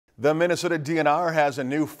The Minnesota DNR has a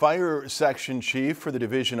new fire section chief for the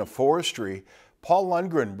Division of Forestry. Paul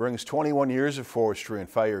Lundgren brings 21 years of forestry and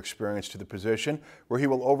fire experience to the position, where he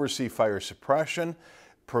will oversee fire suppression,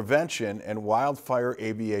 prevention, and wildfire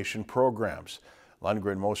aviation programs.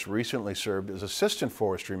 Lundgren most recently served as assistant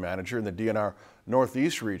forestry manager in the DNR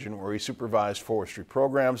Northeast region, where he supervised forestry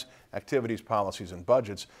programs, activities, policies, and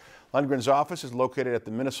budgets. Lundgren's office is located at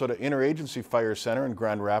the Minnesota Interagency Fire Center in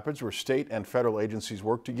Grand Rapids, where state and federal agencies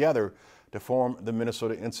work together to form the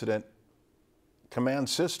Minnesota Incident Command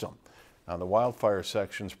System. Now, the wildfire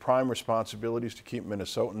section's prime responsibility is to keep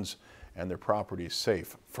Minnesotans and their properties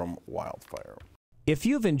safe from wildfire. If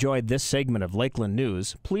you've enjoyed this segment of Lakeland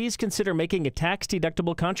News, please consider making a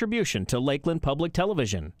tax-deductible contribution to Lakeland Public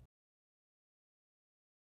Television.